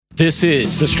This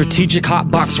is the Strategic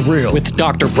Hotbox Reel with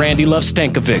Dr. Brandy Love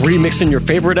Stankovic, remixing your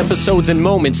favorite episodes and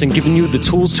moments and giving you the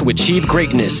tools to achieve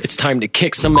greatness. It's time to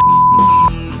kick some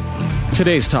ass.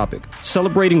 Today's topic,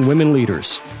 celebrating women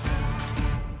leaders.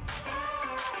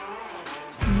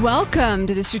 Welcome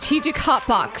to the Strategic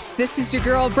Hotbox. This is your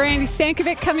girl, Brandy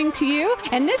Stankovic, coming to you.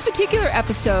 And this particular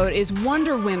episode is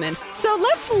Wonder Women. So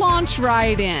let's launch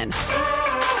right in.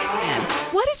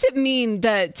 What does it mean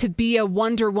to be a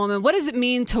Wonder Woman? What does it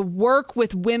mean to work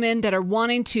with women that are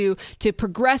wanting to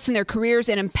progress in their careers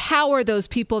and empower those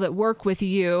people that work with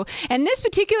you? And this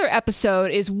particular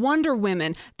episode is Wonder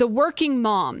Women, the working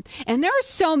mom. And there are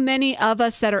so many of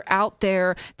us that are out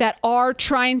there that are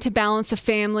trying to balance a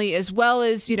family as well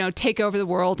as, take over the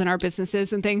world in our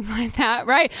businesses and things like that,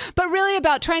 right? But really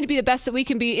about trying to be the best that we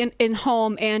can be in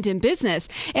home and in business.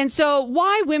 And so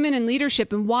why women in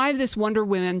leadership and why this Wonder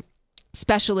Women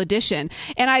special edition?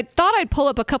 And I thought I'd pull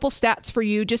up a couple stats for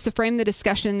you just to frame the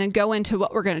discussion and go into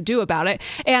what we're going to do about it.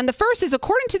 And the first is,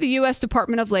 according to the U.S.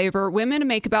 Department of Labor, women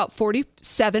make about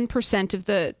 47% of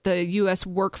the U.S.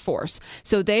 workforce.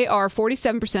 So they are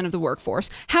 47% of the workforce.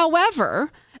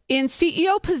 However, in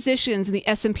CEO positions in the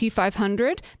S&P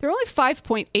 500, they're only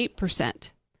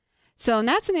 5.8%. So, and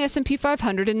that's in the S&P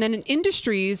 500. And then in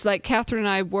industries like Catherine and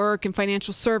I work in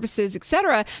financial services, et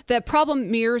cetera, the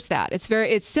problem mirrors that.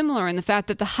 It's similar in the fact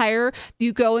that the higher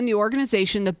you go in the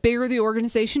organization, the bigger the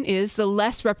organization is, the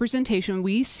less representation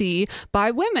we see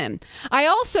by women. I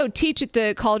also teach at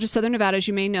the College of Southern Nevada, as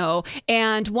you may know.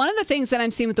 And one of the things that I'm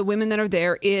seeing with the women that are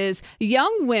there is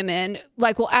young women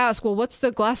will ask, well, what's the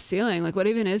glass ceiling? What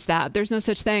even is that? There's no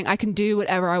such thing. I can do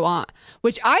whatever I want,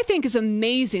 which I think is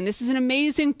amazing. This is an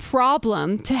amazing problem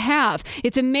to have.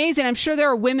 It's amazing. I'm sure there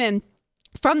are women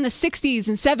from the 60s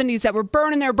and 70s that were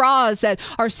burning their bras that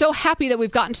are so happy that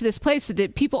we've gotten to this place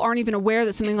that people aren't even aware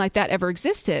that something like that ever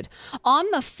existed. On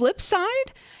the flip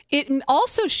side, it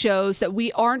also shows that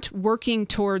we aren't working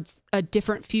towards a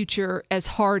different future as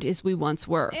hard as we once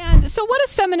were. And so what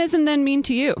does feminism then mean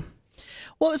to you?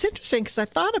 Well, it was interesting because I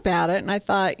thought about it and I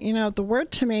thought, the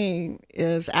word to me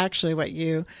is actually what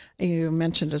you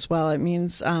mentioned as well. It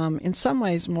means in some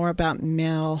ways more about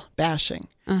male bashing,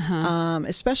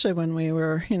 especially when we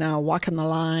were, walking the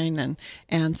line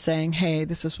and saying, hey,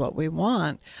 this is what we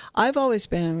want. I've always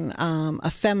been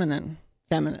a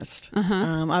feminist.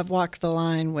 I've walked the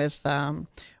line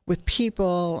with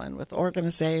people and with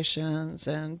organizations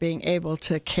and being able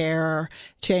to care,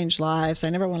 change lives. I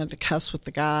never wanted to cuss with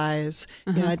the guys.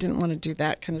 I didn't want to do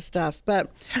that kind of stuff. But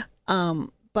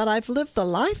I've lived the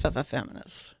life of a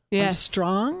feminist. Yes. I'm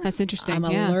strong. That's interesting. I'm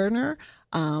a learner.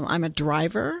 I'm a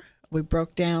driver. We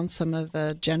broke down some of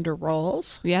the gender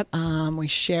roles. Yep. We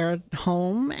shared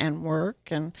home and work,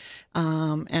 and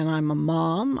I'm a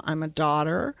mom. I'm a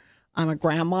daughter. I'm a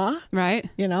grandma. Right.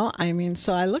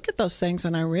 So I look at those things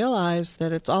and I realize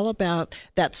that it's all about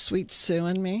that sweet Sue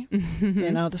in me,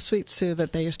 the sweet Sue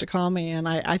that they used to call me. And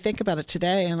I think about it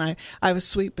today, and I was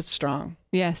sweet but strong.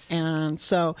 Yes. And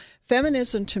so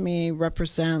feminism to me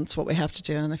represents what we have to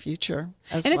do in the future.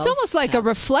 And it's almost like a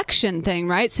reflection thing,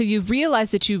 right? So you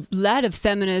realize that you led a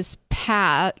feminist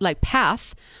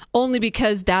path only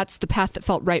because that's the path that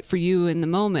felt right for you in the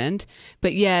moment,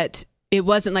 but yet it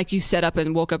wasn't like you set up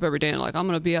and woke up every day and I'm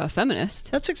going to be a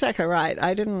feminist. That's exactly right.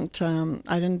 I didn't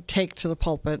take to the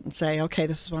pulpit and say, okay,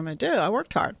 this is what I'm going to do. I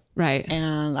worked hard. Right.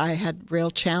 And I had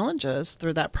real challenges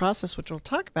through that process, which we'll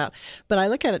talk about. But I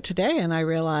look at it today and I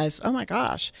realize, oh my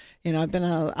gosh, I've been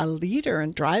a leader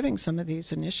in driving some of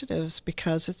these initiatives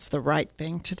because it's the right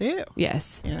thing to do.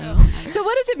 Yes. So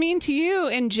what does it mean to you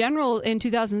in general in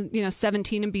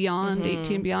 2017 and beyond,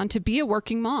 18 and beyond, to be a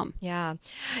working mom? Yeah.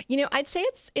 I'd say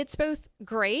it's both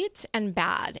great and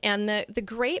bad. And the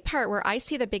great part where I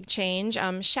see the big change,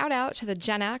 shout out to the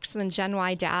Gen X and the Gen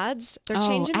Y dads. They're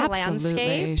changing the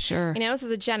landscape. Sure. So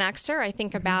the Gen Xer, I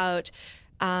think about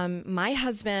my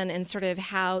husband and sort of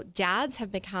how dads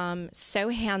have become so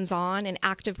hands-on and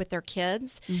active with their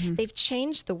kids. They've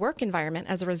changed the work environment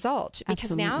as a result,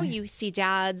 because now you see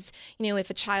dads, if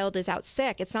a child is out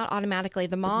sick, it's not automatically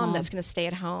the mom that's going to stay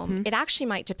at home. It actually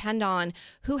might depend on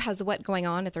who has what going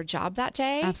on at their job that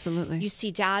day. Absolutely. You see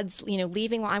dads,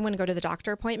 leaving, well, I want to go to the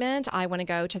doctor appointment. I want to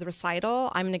go to the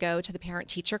recital. I'm going to go to the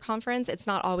parent-teacher conference. It's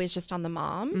not always just on the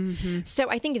mom. So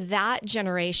I think that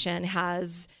generation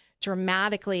has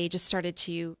dramatically just started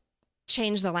to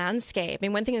change the landscape. I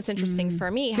mean, one thing that's interesting for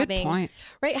me, having a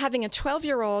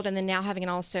 12-year-old and then now having an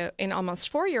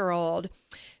almost 4-year-old,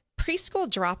 preschool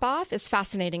drop-off is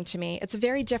fascinating to me. It's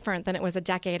very different than it was a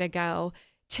decade ago.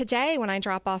 Today, when I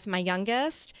drop off my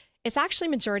youngest, It's actually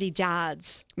majority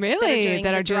dads Really?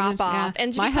 that are doing the drop off. Yeah.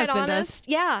 And to My be quite husband honest,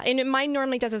 does. yeah, and mine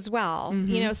normally does as well.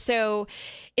 So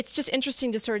it's just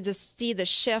interesting to sort of just see the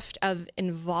shift of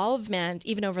involvement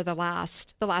even over the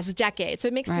last decade. So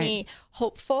it makes me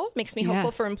hopeful,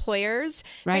 hopeful for employers.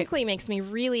 Frankly, makes me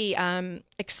really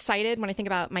excited when I think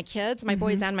about my kids, my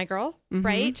boys and my girl,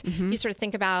 right? You sort of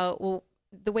think about, well,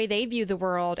 the way they view the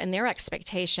world and their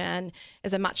expectation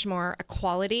is a much more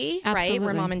equality, right?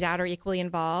 Where mom and dad are equally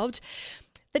involved.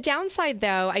 The downside,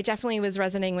 though, I definitely was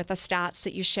resonating with the stats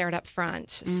that you shared up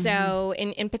front. So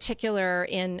in particular,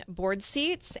 in board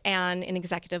seats and in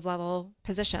executive level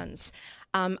positions,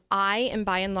 I am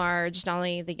by and large not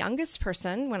only the youngest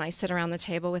person when I sit around the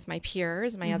table with my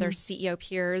peers, my other CEO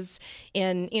peers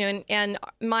in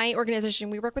my organization.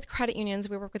 We work with credit unions,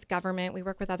 we work with government, we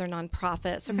work with other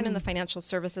nonprofits. So kind of in the financial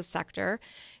services sector,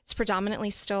 it's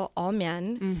predominantly still all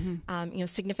men,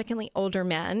 significantly older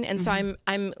men. And so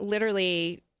I'm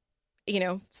literally,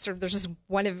 sort of, there's just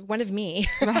one of me,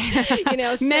 Right.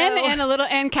 so, Men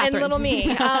and Catherine. and little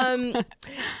me.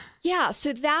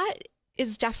 So that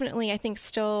is definitely, I think,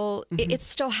 still, it's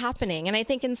still happening. And I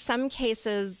think in some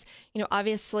cases,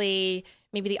 obviously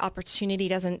maybe the opportunity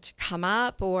doesn't come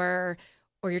up or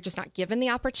you're just not given the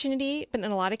opportunity. But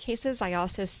in a lot of cases, I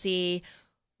also see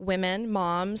women,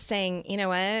 moms saying, you know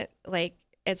what, like,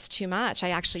 it's too much. I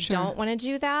actually don't want to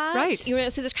do that. Right.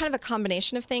 So there's kind of a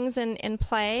combination of things in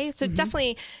play. So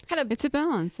definitely kind of. It's a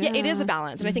balance. Yeah, it is a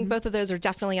balance. And I think both of those are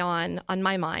definitely on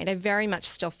my mind. I very much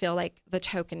still feel like the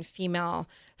token female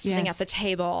sitting at the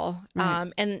table.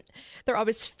 Right. And they're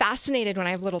always fascinated when I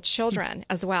have little children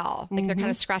as well. Like they're kind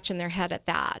of scratching their head at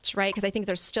that, right? Because I think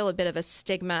there's still a bit of a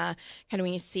stigma kind of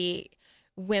when you see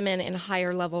women in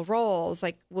higher level roles,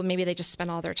 like, well, maybe they just spend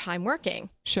all their time working.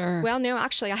 Sure. Well, no,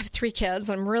 actually, I have 3 kids.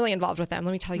 I'm really involved with them.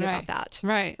 Let me tell you about that.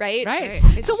 Right. Right.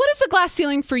 So what is the glass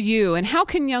ceiling for you, and how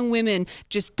can young women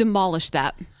just demolish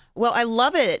that? Well, I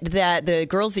love it that the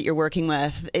girls that you're working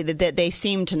with, that they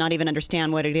seem to not even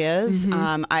understand what it is.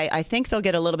 I think they'll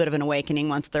get a little bit of an awakening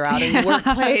once they're out in the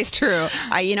workplace. That's true.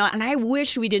 And I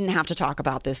wish we didn't have to talk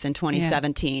about this in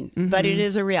 2017, but it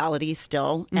is a reality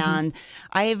still. And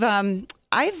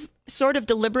I've sort of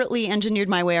deliberately engineered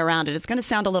my way around it. It's going to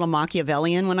sound a little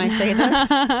Machiavellian when I say this.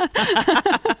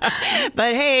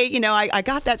 But hey, I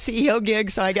got that CEO gig,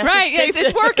 so I guess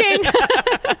it's working.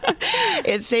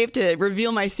 It's safe to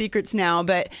reveal my secrets now.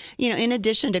 But, in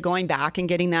addition to going back and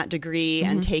getting that degree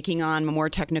and taking on more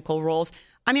technical roles,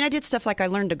 I did stuff like I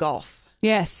learned to golf.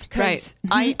 Yes, right.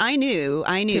 I knew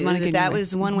that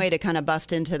was one way to kind of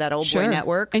bust into that old boy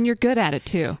network. And you're good at it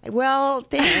too. Well,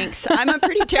 thanks. I'm a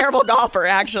pretty terrible golfer,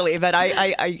 actually, but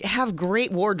I have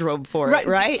great wardrobe for it,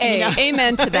 right?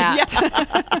 Amen to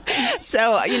that.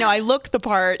 So, I look the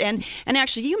part. And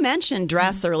actually, you mentioned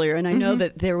dress earlier, and I know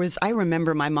that I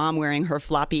remember my mom wearing her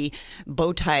floppy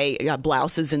bow tie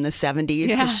blouses in the 70s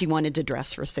because she wanted to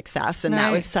dress for success, and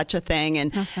that was such a thing.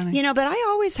 And, but I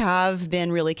always have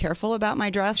been really careful about my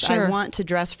dress. Sure. I want to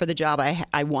dress for the job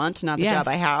I want, not the job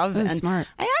I have. Oh, and smart.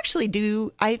 I actually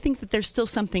do. I think that there's still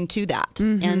something to that.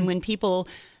 And when people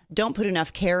don't put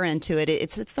enough care into it,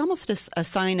 it's almost a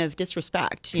sign of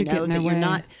disrespect,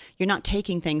 that you're not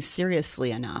taking things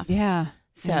seriously enough. Yeah.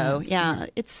 So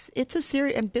it's a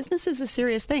serious, and business is a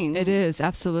serious thing. It is,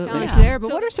 absolutely. Yeah. There,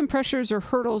 but what are some pressures or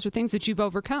hurdles or things that you've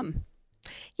overcome?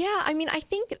 Yeah, I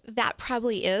think that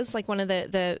probably is like one of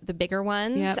the bigger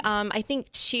ones. Yep. I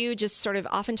think too, just sort of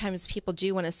oftentimes people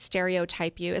do want to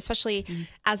stereotype you, especially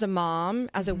as a mom,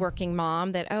 as a working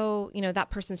mom, that, that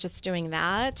person's just doing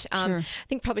that. I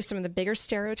think probably some of the bigger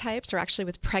stereotypes are actually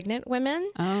with pregnant women.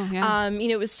 Oh, yeah.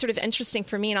 It was sort of interesting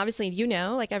for me, and obviously,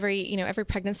 like every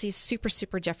pregnancy is super,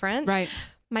 super different. Right.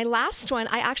 My last one,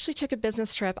 I actually took a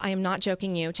business trip, I am not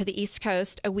joking you, to the East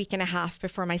Coast a week and a half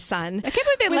before my son I can't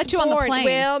believe they let you born. on the plane.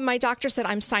 Well, my doctor said,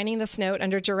 I'm signing this note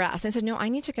under duress. And I said, no, I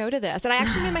need to go to this. And I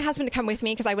actually made my husband to come with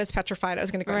me because I was petrified I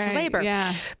was going to go into labor.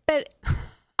 Yeah. But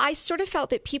I sort of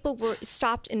felt that people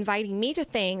stopped inviting me to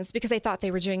things because they thought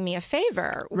they were doing me a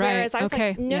favor. Whereas I was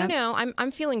like, no,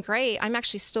 I'm feeling great. I'm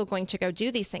actually still going to go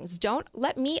do these things. Don't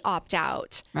let me opt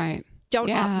out. Right. Don't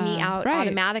opt me out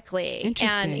automatically.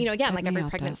 Interesting. And, again, like every opt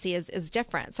pregnancy is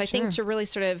different. So I think to really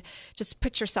sort of just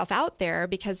put yourself out there,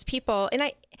 because people, and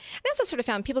I also sort of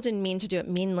found people didn't mean to do it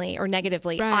meanly or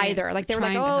negatively either. Like they were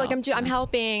like, oh, like I'm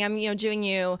helping, I'm, doing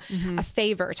you a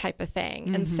favor type of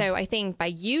thing. And so I think by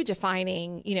you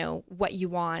defining, what you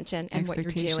want and what you're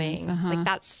doing,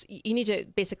 like you need to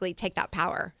basically take that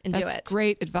power and do it. That's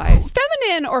great advice.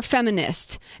 Feminine or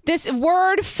feminist? This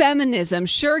word feminism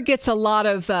sure gets a lot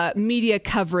of media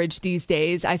coverage these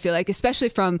days, I feel like, especially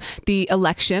from the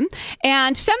election.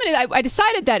 And I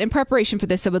decided that in preparation for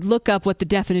this, I would look up what the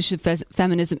definition of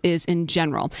feminism is in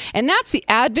general. And that's the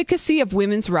advocacy of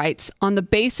women's rights on the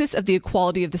basis of the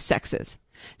equality of the sexes.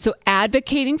 So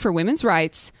advocating for women's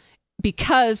rights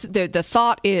because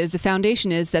the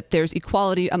foundation is that there's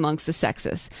equality amongst the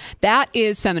sexes. That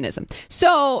is feminism.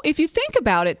 So if you think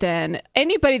about it, then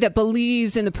anybody that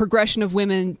believes in the progression of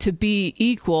women to be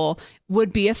equal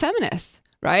would be a feminist.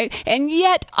 Right. And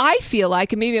yet I feel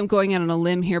like, and maybe I'm going out on a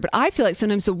limb here, but I feel like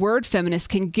sometimes the word feminist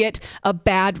can get a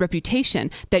bad reputation,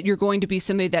 that you're going to be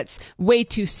somebody that's way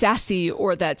too sassy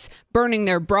or that's burning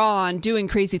their bra and doing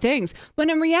crazy things. When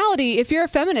in reality, if you're a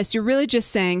feminist, you're really just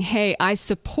saying, hey, I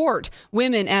support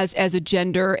women as a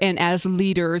gender and as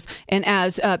leaders and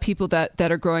as people that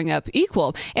are growing up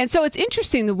equal. And so it's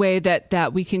interesting the way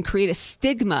that we can create a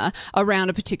stigma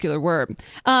around a particular word.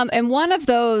 And one of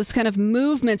those kind of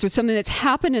movements or something that's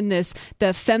happened in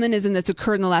the feminism that's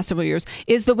occurred in the last several years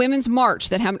is the Women's March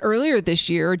that happened earlier this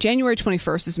year, January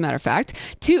 21st, as a matter of fact,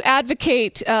 to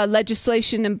advocate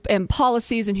legislation and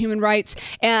policies and human rights.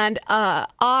 And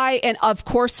and of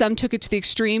course, some took it to the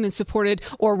extreme and supported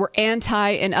or were anti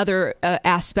in other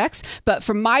aspects. But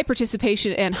from my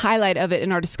participation and highlight of it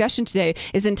in our discussion today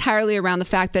is entirely around the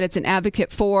fact that it's an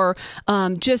advocate for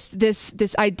just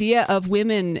this idea of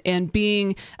women and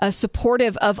being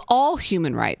supportive of all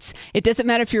human rights. It doesn't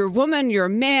matter if you're a woman, you're a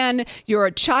man, you're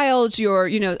a child, you're,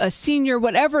 a senior,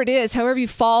 whatever it is, however you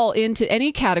fall into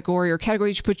any category or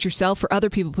category you put yourself or other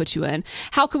people put you in.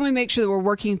 How can we make sure that we're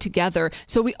working together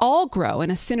so we all grow in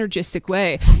a synergistic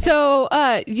way? So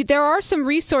there are some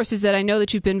resources that I know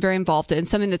that you've been very involved in,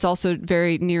 something that's also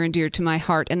very near and dear to my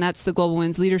heart, and that's the Global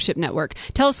Women's Leadership Network.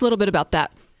 Tell us a little bit about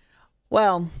that.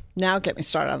 Well, now get me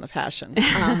started on the passion.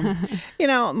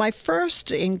 My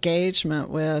first engagement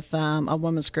with a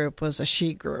women's group was a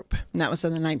she group, and that was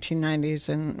in the 1990s,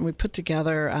 and we put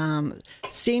together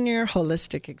senior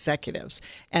holistic executives.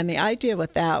 And the idea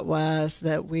with that was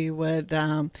that we would,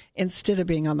 instead of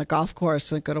being on the golf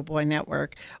course and go to Boy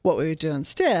Network, what we would do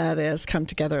instead is come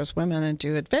together as women and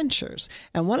do adventures.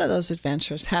 And one of those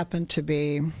adventures happened to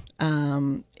be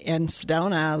in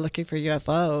Sedona looking for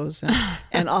UFOs,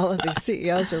 and all of these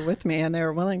CEOs are with me, and they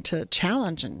were willing to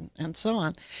challenge and so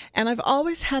on. And I've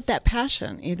always had that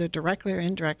passion, either directly or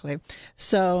indirectly.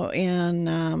 So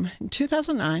in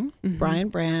 2009, Brian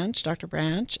Branch, Dr.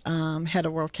 Branch, head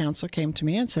of World Council, came to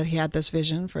me and said he had this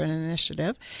vision for an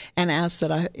initiative and asked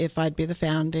that if I'd be the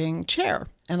founding chair.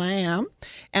 And I am.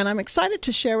 And I'm excited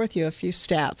to share with you a few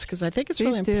stats because I think it's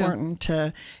really important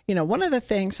to, one of the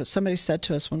things that somebody said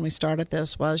to us when we started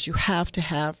this was you have to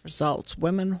have results.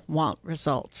 Women want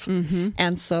results.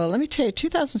 And so let me tell you,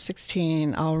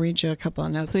 2016, I'll read you a couple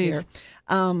of notes here.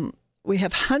 We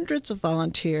have hundreds of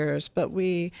volunteers, but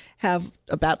we have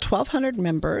about 1,200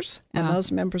 members, and those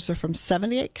members are from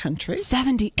 78 countries.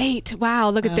 78. Wow.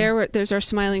 Look at there's our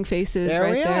smiling faces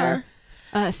right there.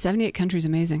 78 countries,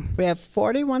 amazing. We have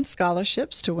 41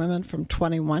 scholarships to women from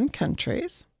 21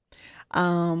 countries.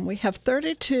 We have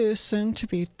 32, soon to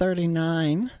be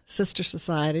 39 sister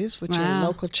societies, which are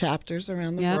local chapters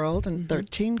around the world in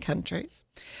 13 countries.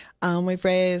 We've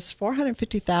raised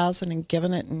 $450,000 and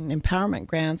given it in empowerment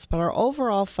grants, but our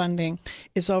overall funding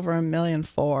is over $1.4 million.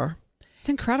 It's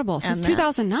incredible. Since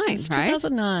 2009, since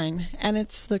 2009. And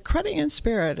it's the credit union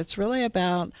spirit. It's really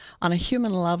about, on a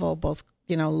human level, both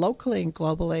locally and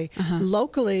globally.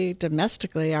 Locally,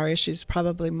 domestically, our issue is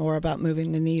probably more about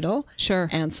moving the needle. Sure.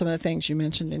 And some of the things you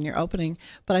mentioned in your opening.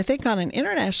 But I think on an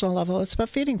international level, it's about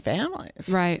feeding families.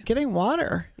 Right. Getting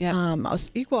water.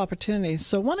 Equal opportunities.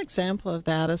 So one example of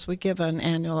that is we give an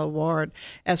annual award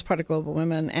as part of Global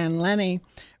Women. And Lenny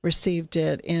received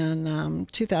it in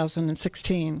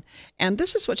 2016. And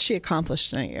this is what she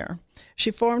accomplished in a year. She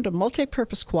formed a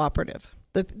multi-purpose cooperative.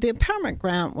 The empowerment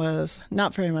grant was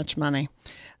not very much money.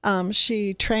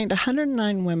 She trained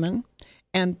 109 women,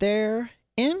 and their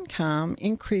income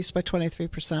increased by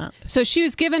 23%. So she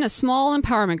was given a small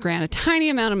empowerment grant, a tiny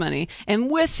amount of money, and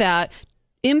with that,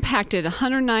 impacted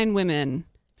 109 women.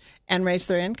 And raised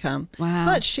their income. Wow.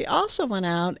 But she also went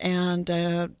out and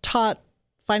taught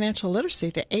financial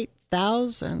literacy to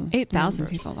 8,000. 8,000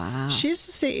 people. Wow. She's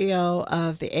the CEO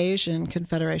of the Asian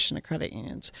Confederation of Credit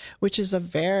Unions, which is a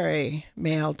very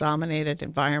male-dominated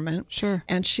environment. Sure.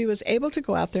 And she was able to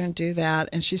go out there and do that.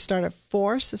 And she started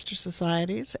 4 sister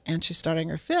societies, and she's starting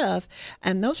her 5th.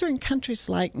 And those are in countries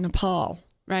like Nepal.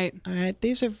 Right. All right.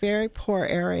 These are very poor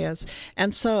areas.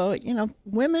 And so,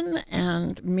 women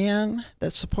and men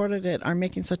that supported it are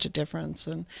making such a difference.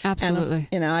 And Absolutely.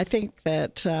 And, I think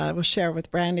that we'll share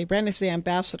with Brandy. Brandy's the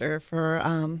ambassador for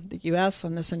the U.S.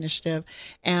 on this initiative.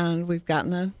 And we've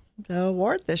gotten the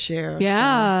award this year.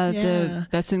 Yeah, So,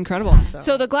 that's incredible.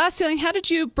 So the glass ceiling, how did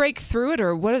you break through it,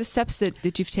 or what are the steps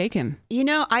that you've taken?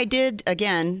 I did,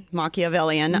 again,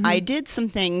 Machiavellian. I did some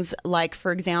things like,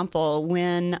 for example,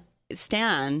 when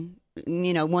Stan,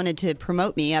 wanted to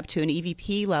promote me up to an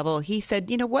EVP level, he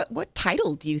said, what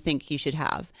title do you think you should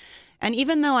have? And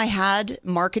even though I had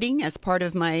marketing as part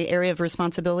of my area of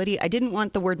responsibility, I didn't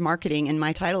want the word marketing in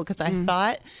my title because I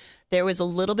thought there was a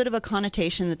little bit of a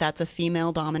connotation that that's a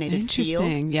female-dominated field.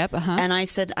 Interesting. Yep. Uh-huh. And I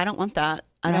said, I don't want that.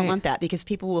 I don't want that because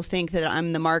people will think that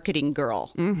I'm the marketing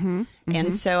girl.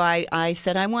 And so I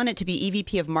said, I want it to be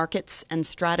EVP of Markets and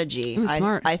Strategy. Ooh,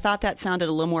 smart. I thought that sounded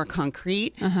a little more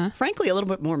concrete, frankly, a little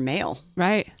bit more male.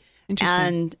 Right.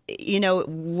 Interesting.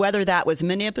 And, whether that was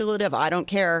manipulative, I don't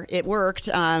care. It worked,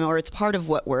 or it's part of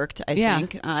what worked, I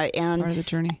think. And part of the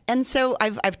journey. And so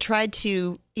I've tried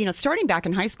to, starting back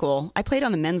in high school, I played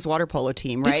on the men's water polo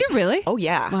team, right? Did you really? Oh,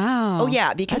 yeah. Wow. Oh,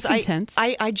 yeah, because That's intense.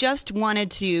 I just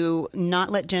wanted to not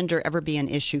let gender ever be an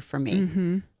issue for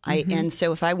me. And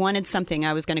so if I wanted something,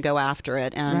 I was going to go after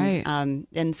it. And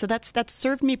and so that's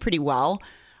served me pretty well.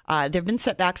 There have been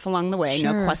setbacks along the way,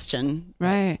 no question.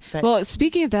 Right. But, well,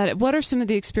 speaking of that, what are some of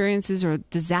the experiences or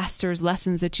disasters,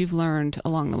 lessons that you've learned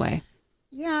along the way?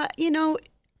 Yeah,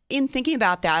 in thinking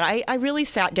about that, I really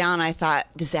sat down and I thought,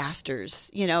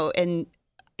 disasters, and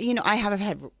I have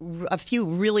had a few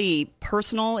really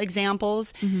personal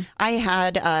examples. I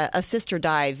had a sister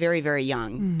die very, very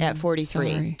young at 43,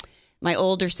 Sorry. my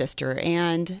older sister.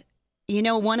 And,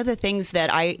 one of the things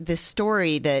this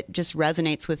story that just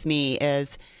resonates with me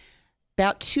is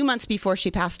about 2 months before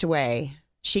she passed away,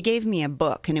 she gave me a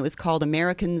book, and it was called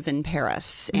Americans in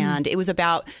Paris. And it was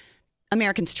about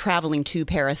Americans traveling to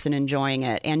Paris and enjoying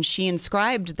it. And she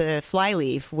inscribed the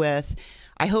flyleaf with,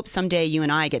 I hope someday you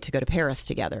and I get to go to Paris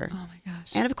together. Oh, my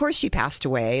gosh. And of course, she passed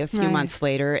away a few months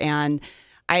later. And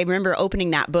I remember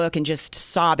opening that book and just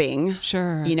sobbing,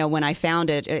 Sure. when I found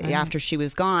it after she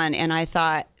was gone. And I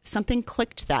thought something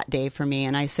clicked that day for me.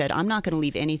 And I said, I'm not going to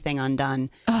leave anything undone.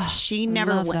 Oh, she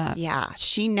never love went. that. Yeah,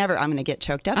 she never. I'm going to get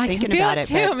choked up I thinking can feel about it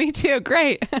it. too. Me too.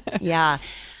 Great. Yeah.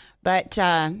 But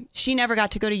she never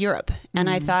got to go to Europe. And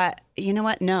I thought, you know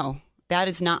what? No, that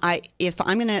is not. If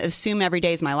I'm going to assume every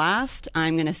day is my last,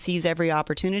 I'm going to seize every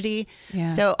opportunity. Yeah.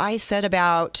 So I set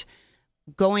about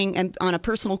going on a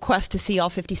personal quest to see all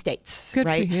 50 states. Good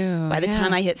right? for you. By the Yeah.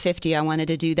 time I hit 50, I wanted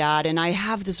to do that. And I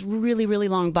have this really, really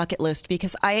long bucket list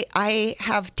because I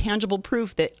have tangible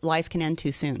proof that life can end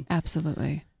too soon.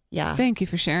 Absolutely. Yeah. Thank you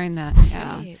for sharing that.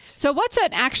 Yeah. Right. So what's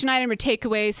an action item or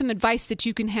takeaway, some advice that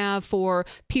you can have for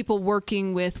people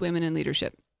working with women in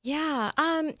leadership? Yeah.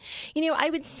 I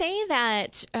would say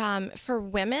that for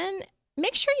women,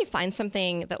 make sure you find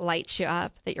something that lights you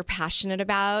up, that you're passionate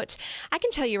about. I can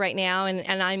tell you right now,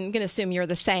 and I'm going to assume you're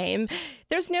the same,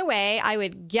 there's no way I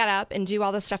would get up and do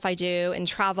all the stuff I do and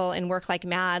travel and work like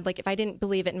mad, like if I didn't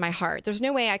believe it in my heart. There's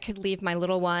no way I could leave my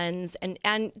little ones.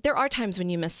 And there are times when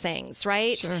you miss things,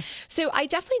 right? Sure. So I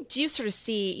definitely do sort of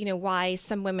see, why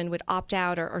some women would opt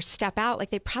out or step out.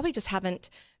 Like they probably just haven't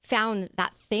found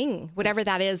that thing, whatever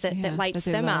that is that lights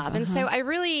that they them love. up. And so I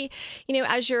really,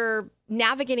 as you're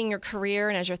navigating your career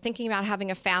and as you're thinking about having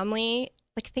a family,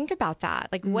 like think about that.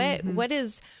 Like what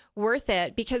is worth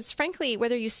it? Because frankly,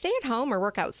 whether you stay at home or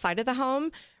work outside of the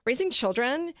home, raising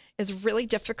children is really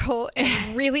difficult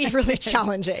and really, really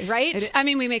challenging, right? I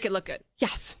mean, we make it look good.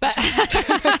 Yes. But no,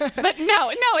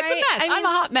 it's Right? a mess. I mean, I'm a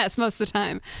hot mess most of the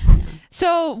time.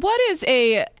 So what is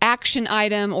a action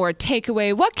item or a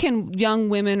takeaway? What can young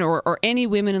women or any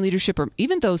women in leadership or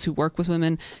even those who work with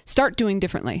women start doing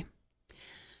differently?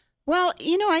 Well,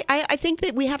 I think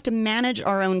that we have to manage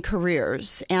our own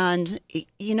careers. And,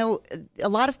 a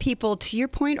lot of people, to your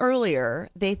point earlier,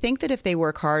 they think that if they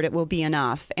work hard, it will be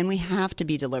enough. And we have to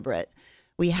be deliberate.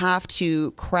 We have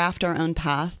to craft our own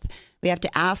path. We have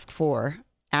to ask for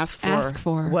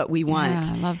what we want.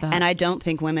 Yeah, I love that. And I don't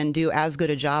think women do as good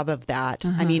a job of that.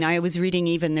 I mean, I was reading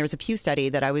there was a Pew study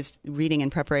that I was reading in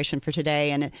preparation for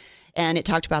today, and it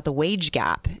talked about the wage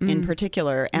gap in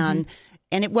particular. And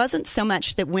and it wasn't so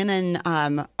much that women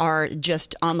are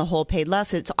just on the whole paid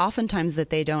less. It's oftentimes that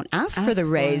they don't ask for the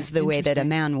raise the way that a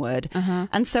man would.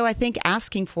 And so I think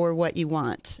asking for what you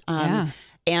want.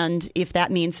 And if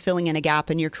that means filling in a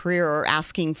gap in your career or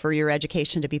asking for your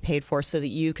education to be paid for so that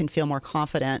you can feel more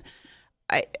confident,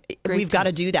 we've got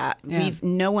to do that.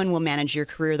 No one will manage your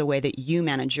career the way that you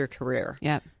manage your career.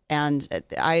 And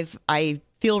I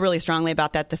feel really strongly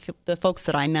about that. The folks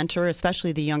that I mentor,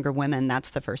 especially the younger women,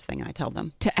 that's the first thing I tell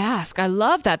them. To ask. I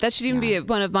love that. That should even be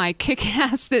one of my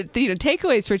kick-ass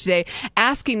takeaways for today,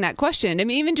 asking that question. I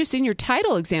mean, even just in your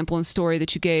title example and story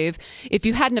that you gave, if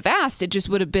you hadn't have asked, it just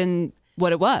would have been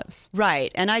what it was.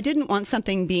 Right. And I didn't want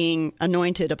something being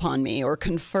anointed upon me or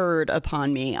conferred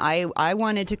upon me. I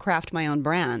wanted to craft my own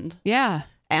brand. Yeah.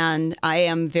 And I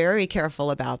am very careful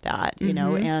about that, you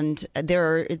know, and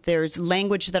there's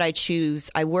language that I choose.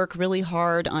 I work really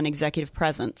hard on executive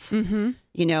presence.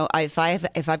 You know, if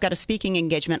I've got a speaking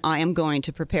engagement, I am going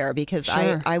to prepare because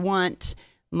I want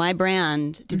my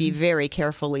brand to be very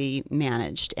carefully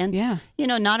managed. And, you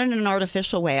know, not in an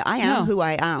artificial way. I am who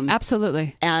I am.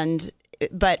 Absolutely.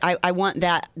 But I want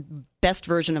that best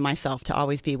version of myself to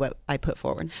always be what I put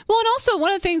forward. Well, and also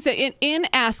one of the things that in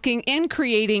asking, in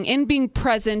creating, in being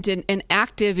present and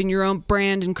active in your own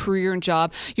brand and career and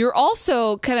job, you're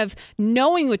also kind of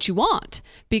knowing what you want.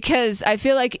 Because I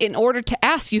feel like in order to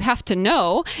ask, you have to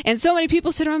know. And so many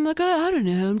people sit around like, oh, I don't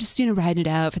know, I'm just writing it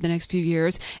out for the next few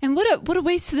years. And what a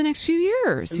waste of the next few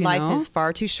years. Life is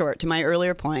far too short. To my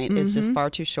earlier point, it's just far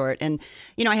too short. And,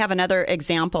 you know, I have another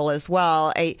example as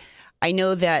well. I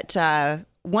know that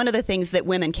one of the things that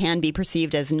women can be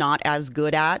perceived as not as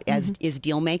good at is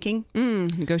deal making,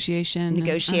 negotiation,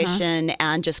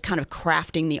 and just kind of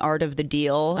crafting the art of the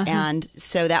deal. And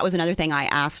so that was another thing I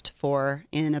asked for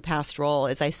in a past role.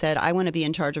 Is I said I want to be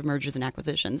in charge of mergers and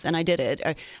acquisitions, and I did it.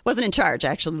 I wasn't in charge,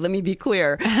 actually. Let me be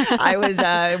clear. I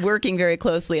was working very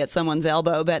closely at someone's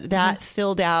elbow, but that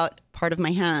filled out part of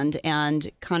my hand and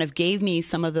kind of gave me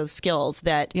some of those skills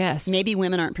that maybe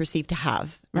women aren't perceived to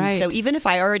have. Right. And so even if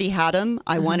I already had them,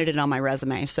 I wanted it on my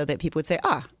resume so that people would say,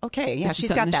 okay, yeah, she's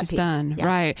got that piece. Done. Yeah.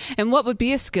 Right. And what would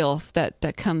be a skill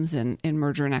that comes in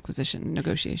merger and acquisition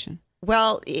negotiation?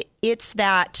 Well, it's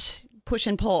that push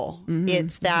and pull.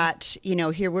 It's that, you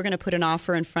know, here we're going to put an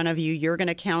offer in front of you, you're going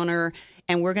to counter,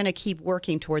 and we're going to keep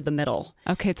working toward the middle.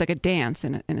 Okay, it's like a dance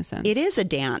in a sense. It is a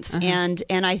dance, and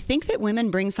I think that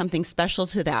women bring something special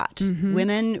to that.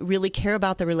 Women really care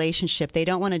about the relationship. They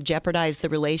don't want to jeopardize the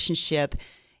relationship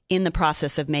in the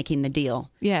process of making the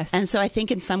deal. Yes. And so I think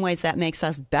in some ways that makes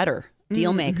us better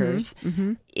deal makers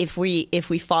if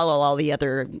we follow all the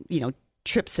other, you know,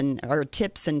 tips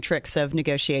and tricks of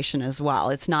negotiation as well.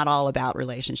 It's not all about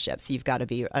relationships. You've got to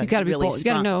be really bold. You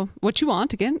got to know what you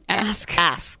want. Again, ask.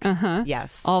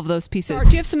 Yes. All of those pieces. Do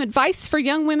you have some advice for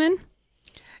young women?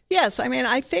 Yes. I mean,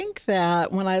 I think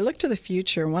that when I look to the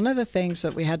future, one of the things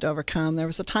that we had to overcome, there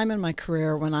was a time in my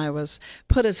career when I was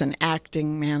put as an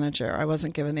acting manager. I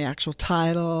wasn't given the actual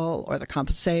title or the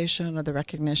compensation or the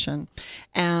recognition.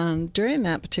 And during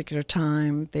that particular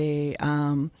time,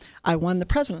 I won the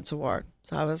President's Award.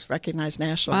 So I was recognized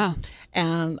nationally. Wow.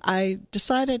 And I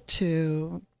decided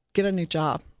to get a new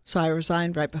job. So I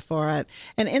resigned right before it.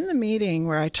 And in the meeting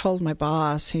where I told my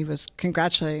boss, he was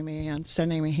congratulating me and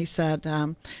sending me, he said,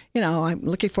 you know, I'm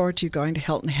looking forward to you going to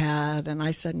Hilton Head. And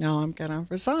I said, no, I'm going to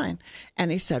resign. And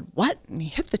he said, what? And he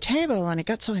hit the table and he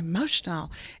got so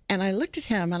emotional. And I looked at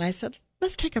him and I said,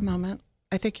 let's take a moment.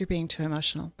 I think you're being too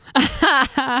emotional.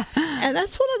 And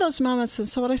that's one of those moments. And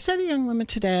so what I say to young women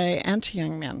today and to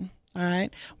young men, all right,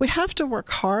 we have to work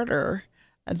harder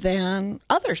than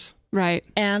others. Right.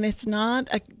 And it's not,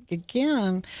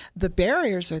 again, the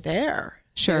barriers are there.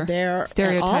 Sure. They're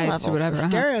stereotypes at all levels. or whatever. The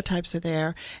stereotypes are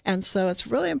there. And so it's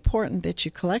really important that you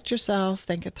collect yourself,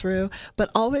 think it through, but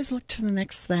always look to the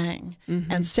next thing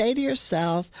and say to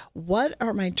yourself, what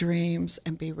are my dreams?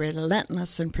 And be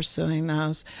relentless in pursuing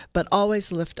those, but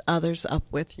always lift others up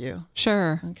with you.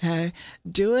 Sure. Okay.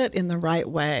 Do it in the right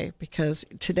way, because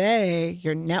today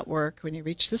your network, when you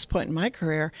reach this point in my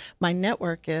career, my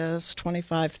network is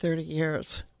 25, 30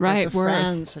 years. Right. With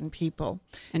friends and people.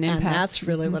 And impact. And that's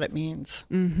really what it means.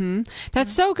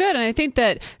 That's so good. And I think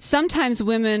that sometimes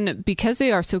women, because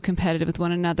they are so competitive with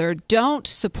one another, don't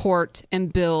support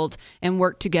and build and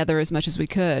work together as much as we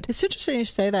could. It's interesting you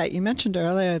say that. You mentioned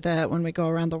earlier that when we go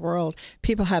around the world,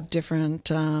 people have different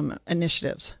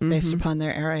initiatives based upon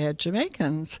their area.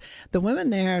 Jamaicans, the women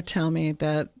there tell me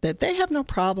that they have no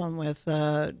problem with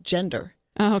gender.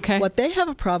 Oh, okay. What they have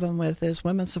a problem with is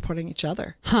women supporting each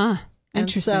other. Huh. And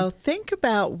Interesting. so think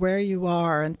about where you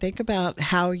are and think about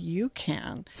how you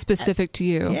can. Specific to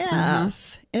you.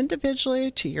 Yes.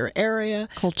 Individually to your area.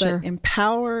 Culture. But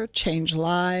empower, change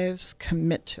lives,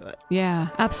 commit to it. Yeah,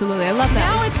 absolutely. I love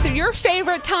that. Now it's your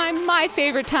favorite time, my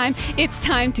favorite time. It's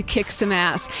time to kick some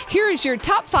ass. Here is your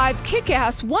top 5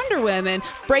 kick-ass Wonder Women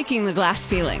breaking the glass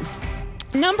ceiling.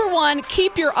 Number 1,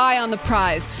 keep your eye on the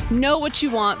prize. Know what you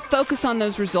want. Focus on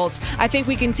those results. I think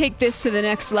we can take this to the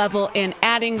next level in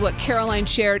adding what Caroline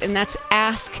shared, and that's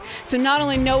ask. So not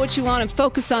only know what you want and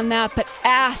focus on that, but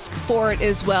ask for it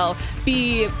as well.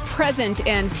 Be present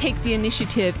and take the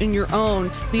initiative in your own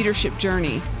leadership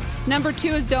journey. Number 2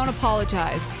 is don't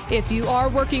apologize. If you are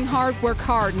working hard, work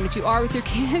hard. And if you are with your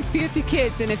kids, be with your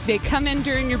kids. And if they come in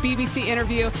during your BBC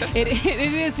interview, it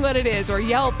is what it is. Or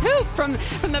yell poop from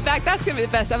the back. That's going to be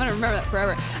the best. I'm going to remember that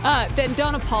forever. Then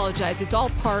don't apologize. It's all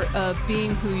part of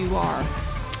being who you are.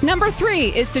 Number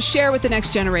 3 is to share with the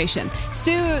next generation.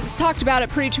 Sue's talked about it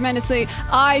pretty tremendously.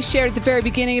 I shared at the very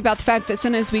beginning about the fact that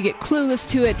sometimes we get clueless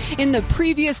to it. In the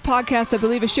previous podcast, I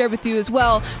believe I shared with you as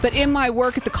well, but in my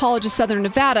work at the College of Southern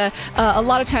Nevada, a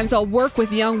lot of times I'll work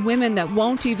with young women that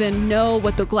won't even know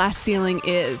what the glass ceiling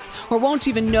is or won't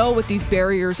even know what these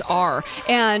barriers are.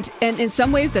 And in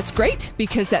some ways that's great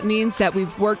because that means that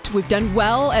we've done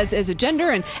well as a gender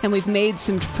and we've made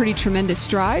some pretty tremendous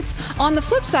strides. On the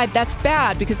flip side, that's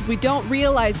bad because if we don't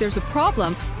realize there's a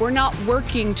problem, we're not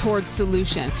working towards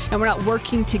solution and we're not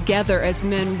working together as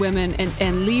men, women,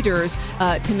 and leaders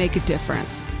to make a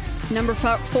difference. Number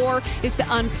 4 is to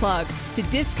unplug, to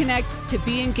disconnect, to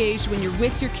be engaged when you're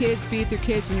with your kids, be with your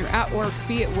kids, when you're at work,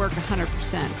 be at work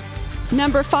 100%.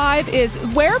 Number 5 is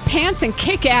wear pants and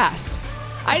kick ass.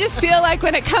 I just feel like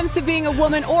when it comes to being a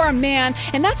woman or a man,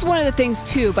 and that's one of the things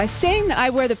too, by saying that I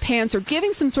wear the pants or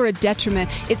giving some sort of detriment,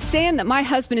 it's saying that my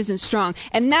husband isn't strong,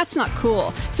 and that's not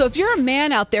cool. So if you're a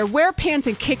man out there, wear pants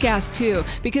and kick ass too,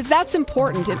 because that's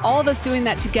important, and all of us doing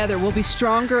that together will be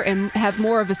stronger and have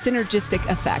more of a synergistic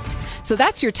effect. So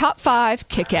that's your top 5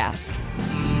 kick ass.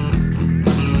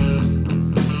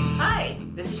 Hi,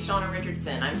 this is Shauna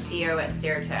Richardson. I'm CEO at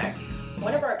Ceratech.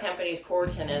 One of our company's core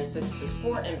tenets is to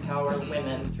support and empower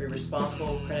women through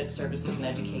responsible credit services and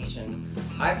education.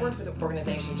 I've worked with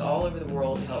organizations all over the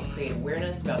world to help create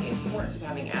awareness about the importance of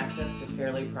having access to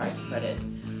fairly priced credit.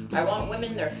 I want women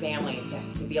and their families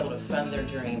to be able to fund their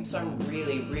dreams, so I'm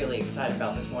really, really excited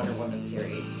about this Wonder Woman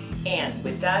series. And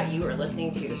with that, you are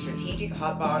listening to the Strategic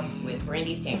Hotbox with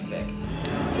Brandy Stankovic.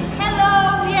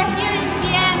 Hello, we are here in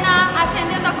Vienna,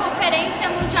 atendendo a Conferência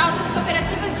Mundial das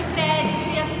Cooperativas de Crédito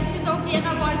e assistindo ao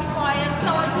Vienna Voice Choir. Sou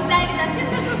a Gisele da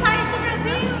Sister Society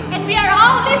Brasil, and we are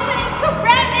all listening to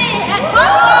Brandy at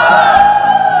Hotbox!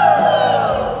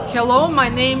 Hello, my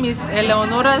name is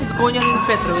Eleonora Zgonyanin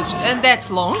Petrovic, and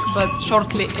that's long, but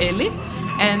shortly Eli,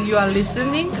 and you are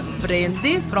listening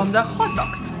Brandy from the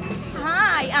Hotbox.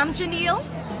 Hi, I'm Janelle.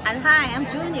 And hi, I'm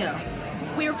Junior.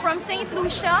 We're from St.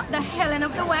 Lucia, the Helen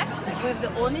of the West. With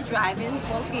the only driving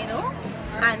volcano.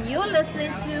 And you're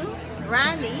listening to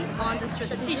Brandy on the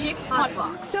Strategic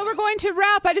Hotbox. So we're going to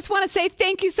wrap. I just want to say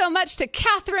thank you so much to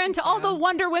Catherine, to all the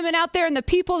Wonder Women out there and the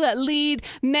people that lead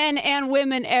men and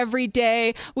women every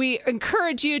day. We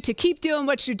encourage you to keep doing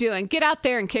what you're doing. Get out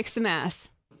there and kick some ass.